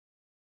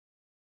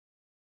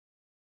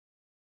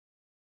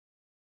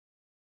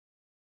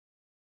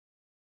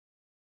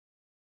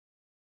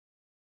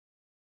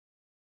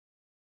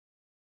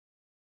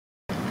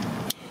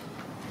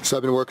So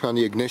I've been working on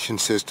the ignition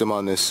system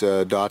on this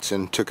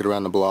Datsun. Took it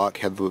around the block,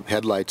 had the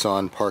headlights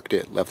on, parked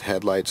it, left the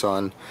headlights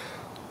on,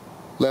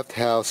 left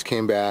the house,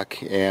 came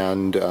back,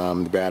 and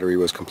the battery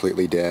was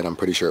completely dead. I'm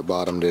pretty sure it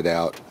bottomed it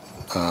out.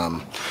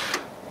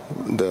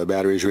 The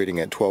battery is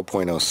reading at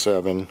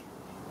 12.07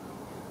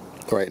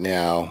 right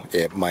now.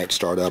 It might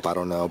start up, I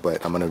don't know,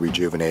 but I'm going to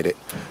rejuvenate it.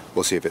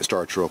 We'll see if it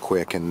starts real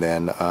quick, and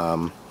then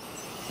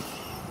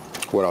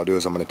what I'll do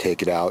is I'm going to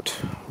take it out,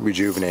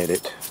 rejuvenate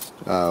it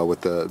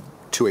with the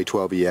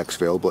 2.5A12-EX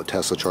available at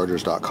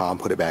TeslaChargers.com,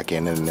 put it back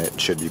in, and it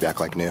should be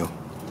back like new.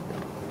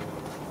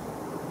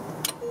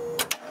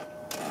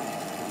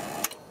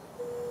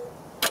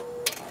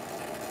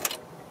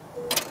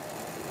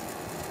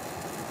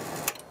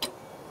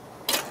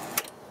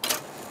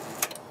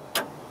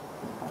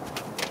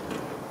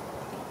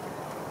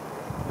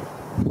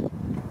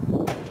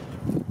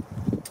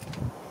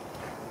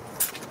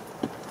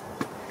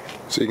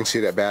 So you can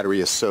see that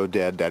battery is so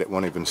dead that it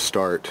won't even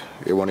start.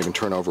 It won't even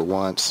turn over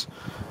once.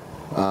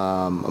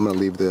 I'm going to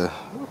leave the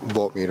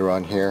voltmeter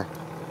on here.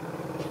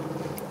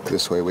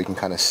 This way we can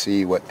kind of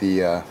see what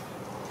the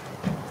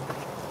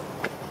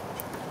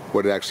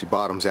what it actually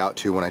bottoms out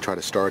to when I try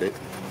to start it.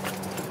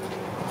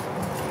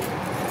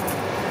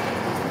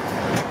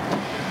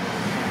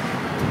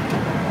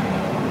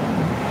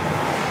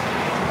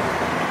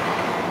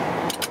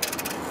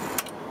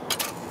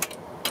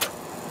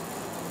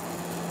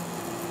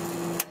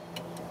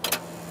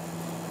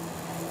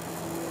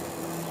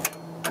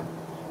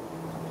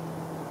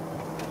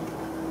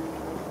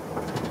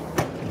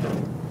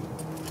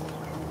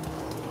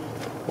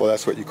 Well,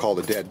 that's what you call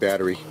the dead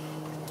battery.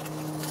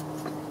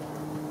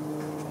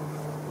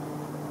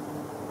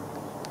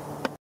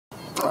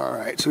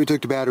 Alright, so we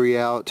took the battery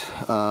out.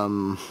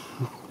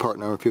 Part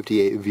number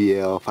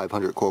 58VL,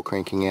 500 coil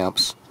cranking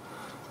amps.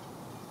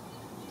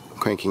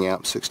 Cranking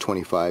amp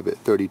 625 at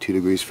 32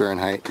 degrees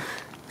Fahrenheit.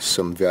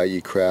 Some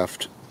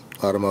Valuecraft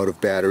automotive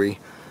battery.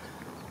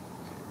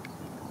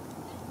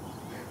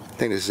 I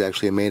think this is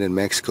actually a made in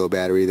Mexico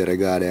battery that I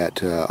got at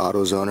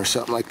AutoZone or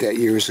something like that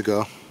years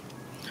ago.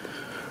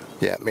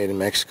 Yeah, made in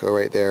Mexico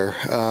right there.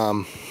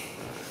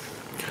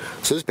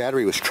 So this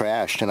battery was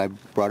trashed, and I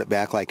brought it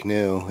back like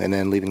new, and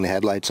then leaving the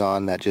headlights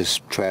on, that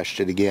just trashed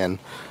it again.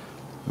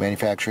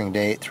 Manufacturing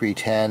date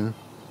 3/10.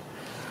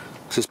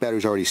 So this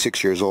battery's already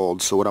 6 years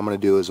old, so what I'm going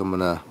to do is I'm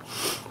going to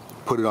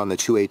put it on the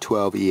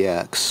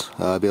 2.5A12-EX,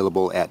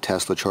 available at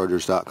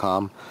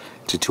TeslaChargers.com.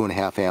 It's a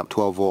 2.5 amp,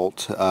 12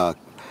 volt,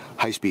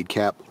 high-speed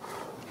cap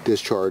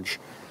discharge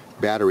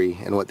battery,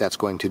 and what that's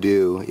going to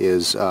do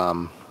is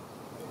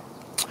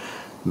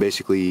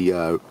basically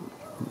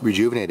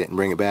rejuvenate it and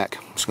bring it back.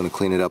 I'm just going to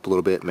clean it up a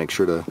little bit, make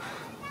sure the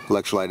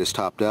electrolyte is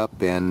topped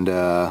up, and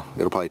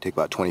it'll probably take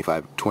about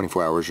 24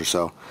 hours or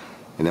so,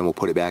 and then we'll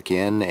put it back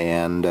in,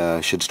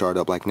 and should start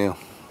up like new.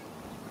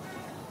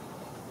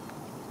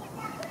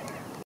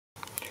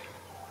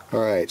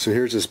 Alright, so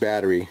here's this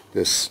battery,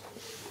 this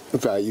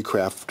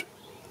Valuecraft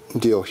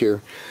deal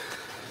here.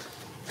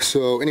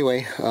 So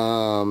anyway,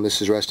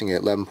 this is resting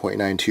at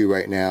 11.92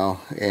 right now,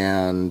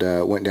 and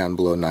went down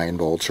below 9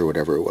 volts or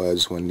whatever it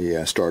was when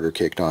the starter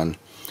kicked on,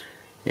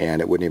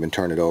 and it wouldn't even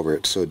turn it over.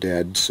 It's so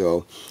dead.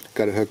 So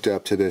got it hooked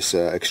up to this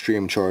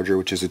extreme charger,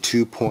 which is a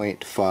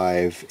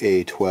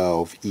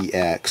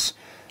 2.5A12-EX,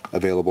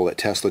 available at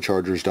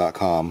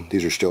TeslaChargers.com.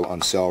 These are still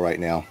on sale right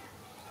now.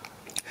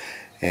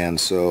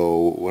 And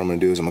so what I'm going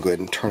to do is I'm going to go ahead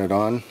and turn it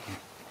on. I'm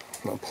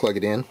going to plug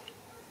it in.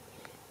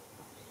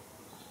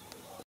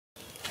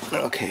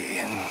 Okay,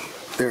 and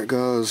there it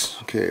goes.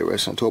 Okay,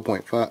 rests on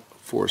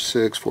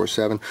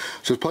 12.4647.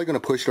 So it's probably going to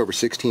push it over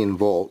 16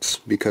 volts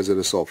because of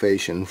the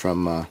sulfation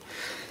from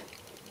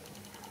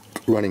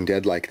running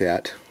dead like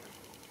that.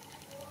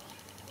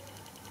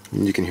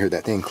 And you can hear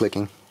that thing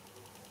clicking.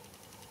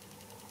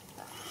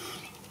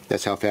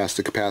 That's how fast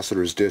the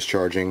capacitor is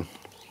discharging.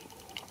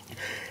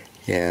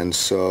 And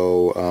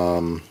so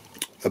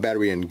a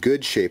battery in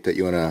good shape that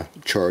you want to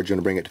charge, you want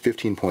to bring it to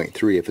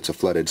 15.3 if it's a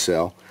flooded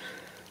cell,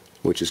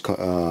 which is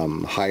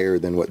higher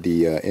than what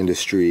the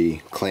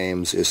industry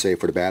claims is safe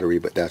for the battery,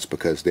 but that's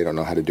because they don't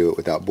know how to do it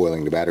without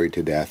boiling the battery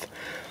to death.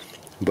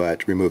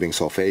 But removing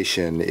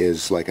sulfation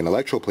is like an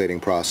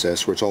electroplating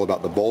process where it's all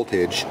about the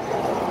voltage,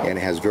 and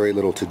it has very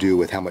little to do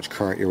with how much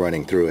current you're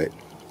running through it.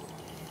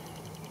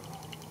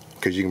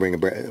 Because you can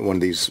bring one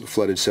of these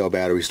flooded cell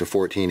batteries to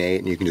 14.8,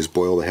 and you can just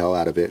boil the hell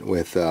out of it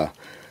with a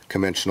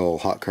conventional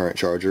hot current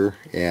charger,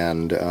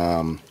 and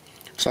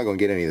it's not going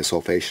to get any of the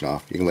sulfation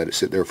off. You can let it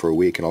sit there for a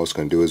week, and all it's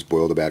going to do is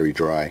boil the battery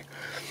dry.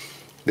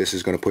 This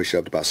is going to push it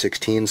up to about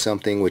 16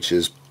 something, which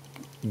is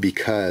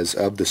because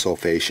of the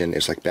sulfation.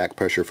 It's like back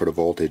pressure for the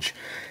voltage,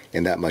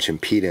 and that much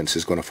impedance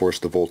is going to force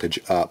the voltage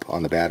up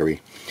on the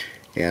battery.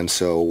 And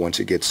so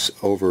once it gets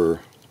over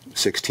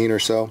 16 or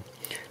so,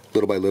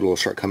 little by little it'll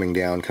start coming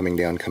down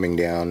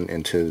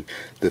into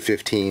the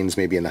 15s,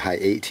 maybe in the high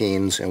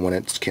 18s, and when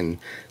it can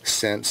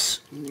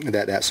sense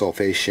that that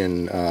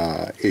sulfation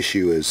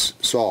issue is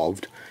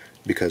solved,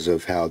 because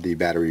of how the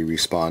battery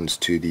responds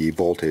to the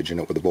voltage and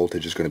what the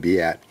voltage is going to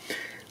be at.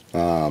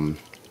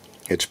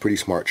 It's a pretty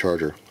smart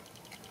charger.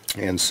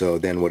 And so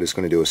then what it's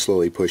going to do is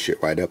slowly push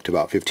it right up to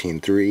about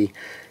 15.3,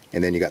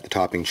 and then you got the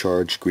topping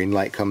charge, green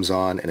light comes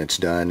on, and it's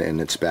done,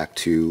 and it's back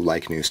to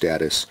like new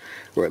status,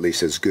 or at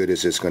least as good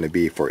as it's going to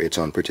be for its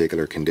own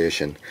particular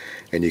condition.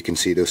 And you can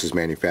see this was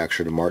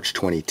manufactured in March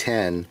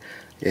 2010,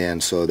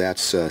 and so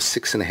that's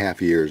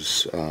 6.5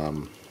 years,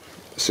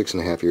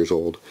 6.5 years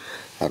old.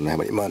 I don't know how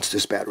many months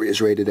this battery is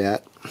rated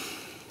at,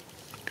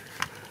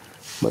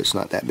 but it's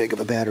not that big of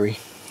a battery.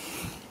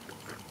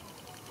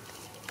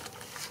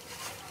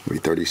 Maybe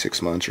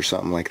 36 months or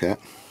something like that.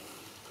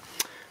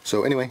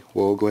 So anyway,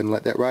 we'll go ahead and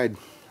let that ride,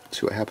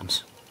 see what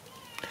happens.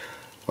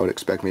 I would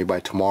expect maybe by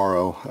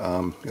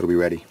tomorrow it'll be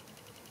ready.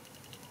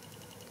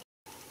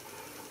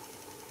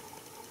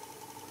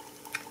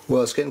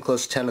 Well, it's getting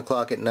close to 10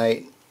 o'clock at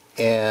night,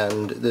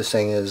 and this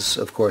thing is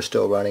of course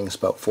still running. It's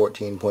about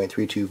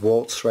 14.32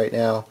 volts right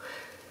now,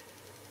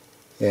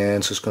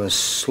 and so it's going to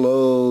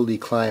slowly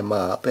climb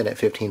up, and at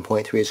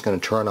 15.3 it's going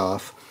to turn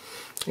off.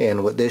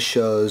 And what this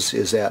shows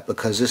is that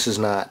because this is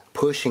not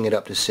pushing it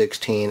up to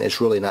 16,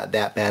 it's really not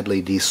that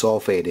badly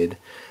desulfated.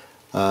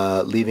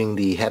 Leaving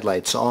the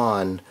headlights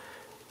on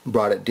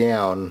brought it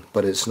down,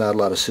 but it's not a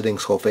lot of sitting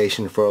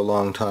sulfation for a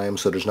long time,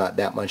 so there's not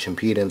that much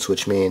impedance,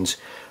 which means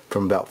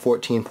from about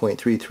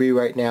 14.33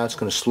 right now, it's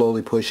going to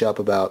slowly push up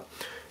to about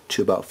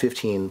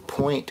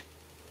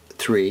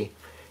 15.3.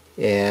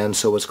 And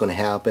so what's going to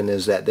happen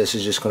is that this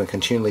is just going to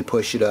continually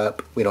push it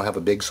up. We don't have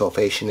a big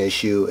sulfation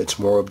issue. It's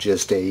more of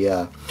just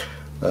a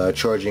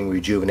charging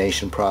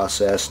rejuvenation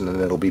process, and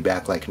then it'll be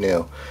back like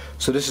new.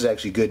 So this is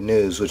actually good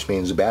news, which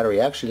means the battery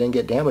actually didn't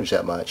get damaged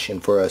that much,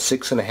 and for a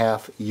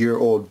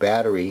 6.5-year-old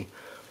battery,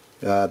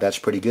 that's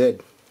pretty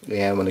good.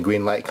 And when the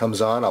green light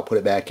comes on, I'll put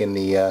it back in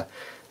the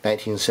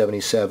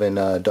 1977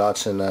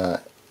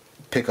 Datsun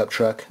pickup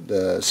truck,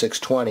 the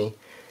 620,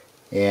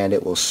 and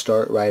it will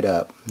start right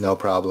up, no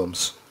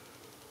problems.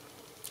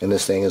 And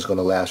this thing is going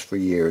to last for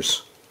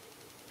years.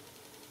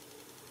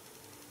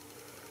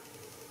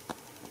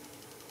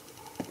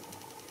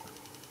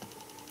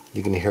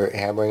 You can hear it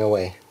hammering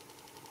away.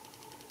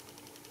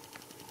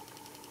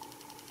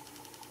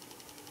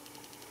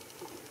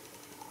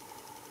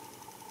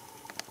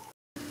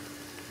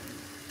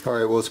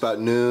 Alright, well, it's about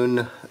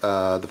noon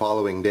the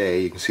following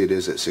day. You can see it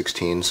is at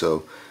 16,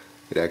 so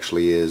it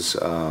actually is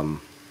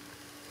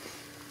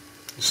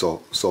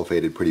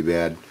sulfated pretty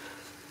bad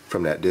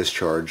from that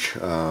discharge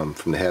from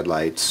the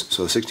headlights.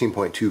 So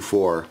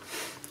 16.24,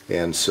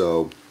 and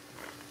so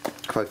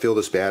if I fill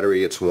this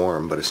battery, it's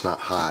warm, but it's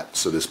not hot,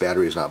 so this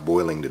battery is not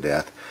boiling to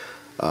death.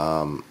 I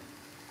don't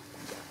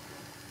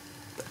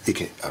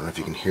know if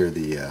you can hear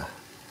the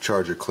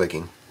charger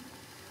clicking.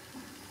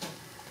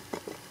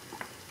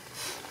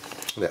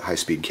 That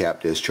high-speed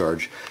cap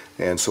discharge.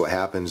 And so what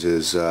happens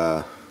is,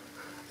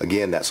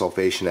 again, that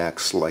sulfation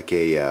acts like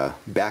a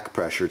back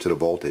pressure to the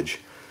voltage.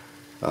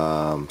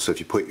 So if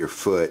you put your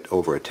foot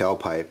over a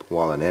tailpipe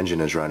while an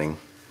engine is running,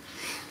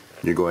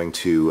 you're going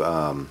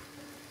to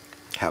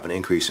have an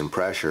increase in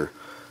pressure,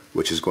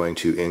 which is going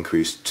to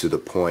increase to the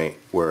point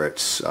where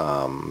it's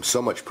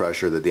so much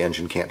pressure that the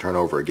engine can't turn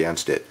over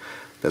against it.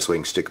 That's why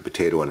you can stick a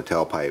potato in a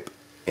tailpipe,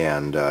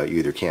 and you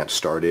either can't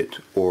start it,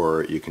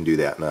 or you can do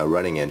that in a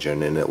running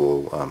engine and it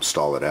will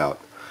stall it out.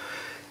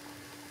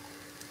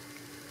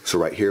 So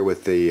right here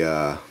with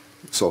the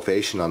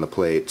sulfation on the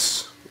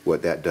plates,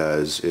 what that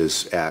does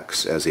is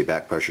acts as a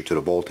back pressure to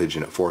the voltage,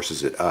 and it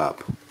forces it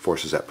up,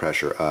 forces that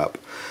pressure up.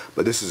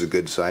 But this is a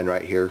good sign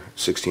right here,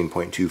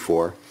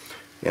 16.24,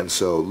 and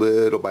so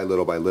little by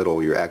little by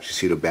little you actually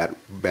see the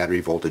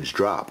battery voltage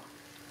drop.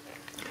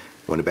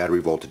 When the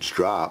battery voltage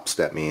drops,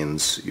 that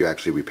means you're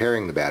actually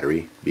repairing the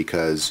battery,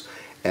 because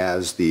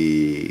as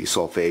the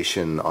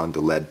sulfation on the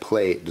lead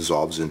plate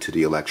dissolves into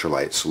the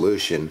electrolyte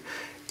solution,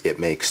 it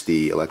makes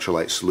the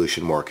electrolyte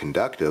solution more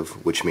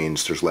conductive, which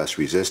means there's less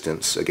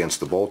resistance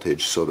against the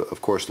voltage, so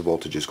of course the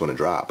voltage is going to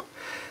drop.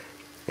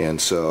 And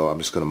so I'm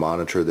just going to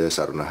monitor this.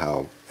 I don't know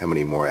how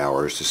many more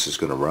hours this is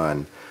going to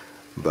run,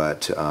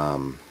 but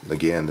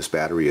again, this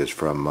battery is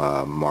from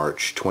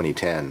March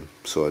 2010,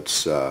 so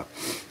it's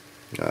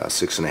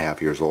 6.5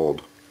 years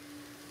old.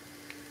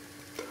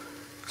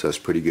 So it's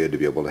pretty good to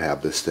be able to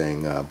have this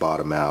thing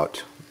bottom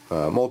out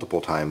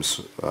multiple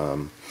times.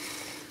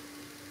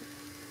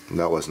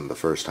 That wasn't the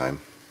first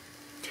time.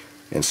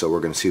 And so we're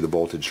going to see the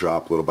voltage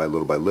drop little by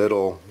little by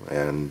little,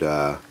 and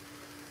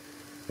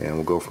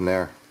we'll go from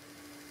there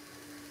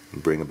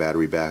and bring a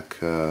battery back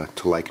to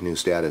like new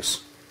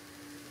status.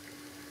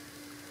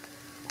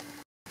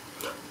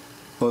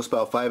 Well, it's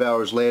about 5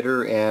 hours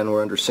later, and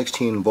we're under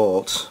 16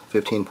 volts,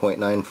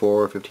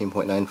 15.94,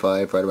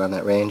 15.95, right around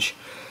that range.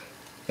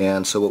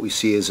 And so what we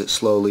see is it's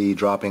slowly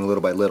dropping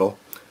little by little.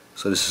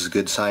 So this is a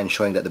good sign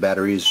showing that the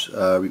battery's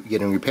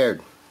getting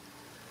repaired.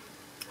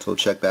 So we'll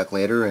check back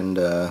later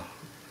and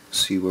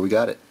see where we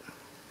got it.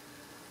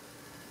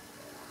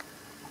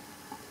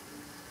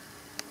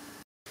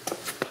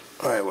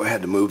 Alright, well, I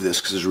had to move this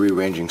because it's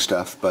rearranging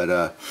stuff,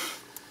 but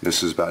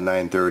this is about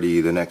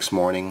 9:30 the next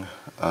morning.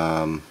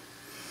 So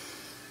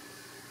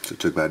it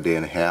took about a day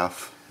and a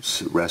half,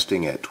 It's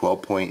resting at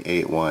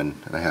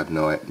 12.81, and I have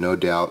no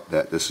doubt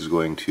that this is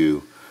going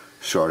to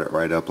start it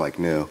right up like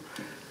new.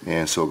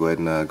 And so we'll go ahead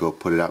and go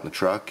put it out in the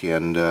truck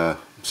and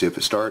see if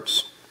it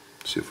starts.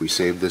 See if we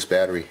save this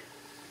battery.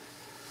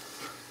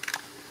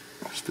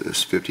 It's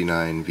this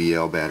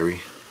 59VL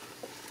battery.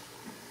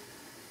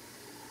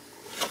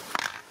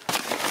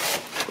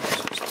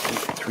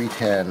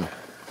 310.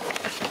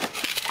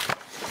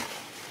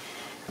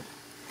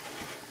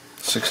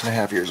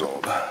 6.5 years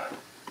old.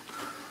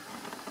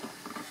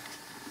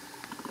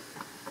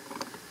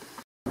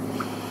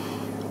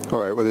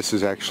 Alright, well this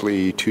is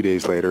actually 2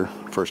 days later.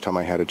 First time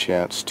I had a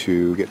chance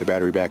to get the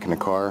battery back in the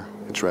car.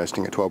 It's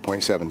resting at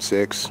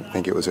 12.76. I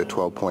think it was at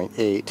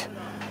 12.8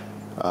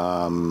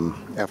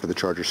 after the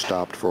charger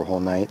stopped for a whole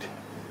night,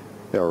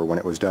 or when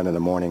it was done in the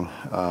morning.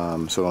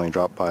 So it only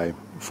dropped by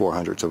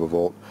 0.04 of a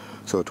volt.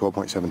 So at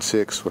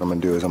 12.76, what I'm going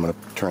to do is I'm going to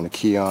turn the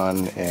key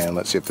on and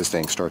let's see if this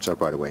thing starts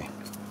up right away.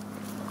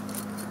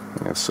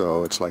 Yeah,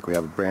 so it's like we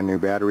have a brand new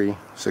battery,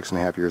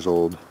 6.5 years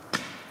old,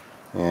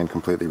 and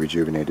completely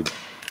rejuvenated.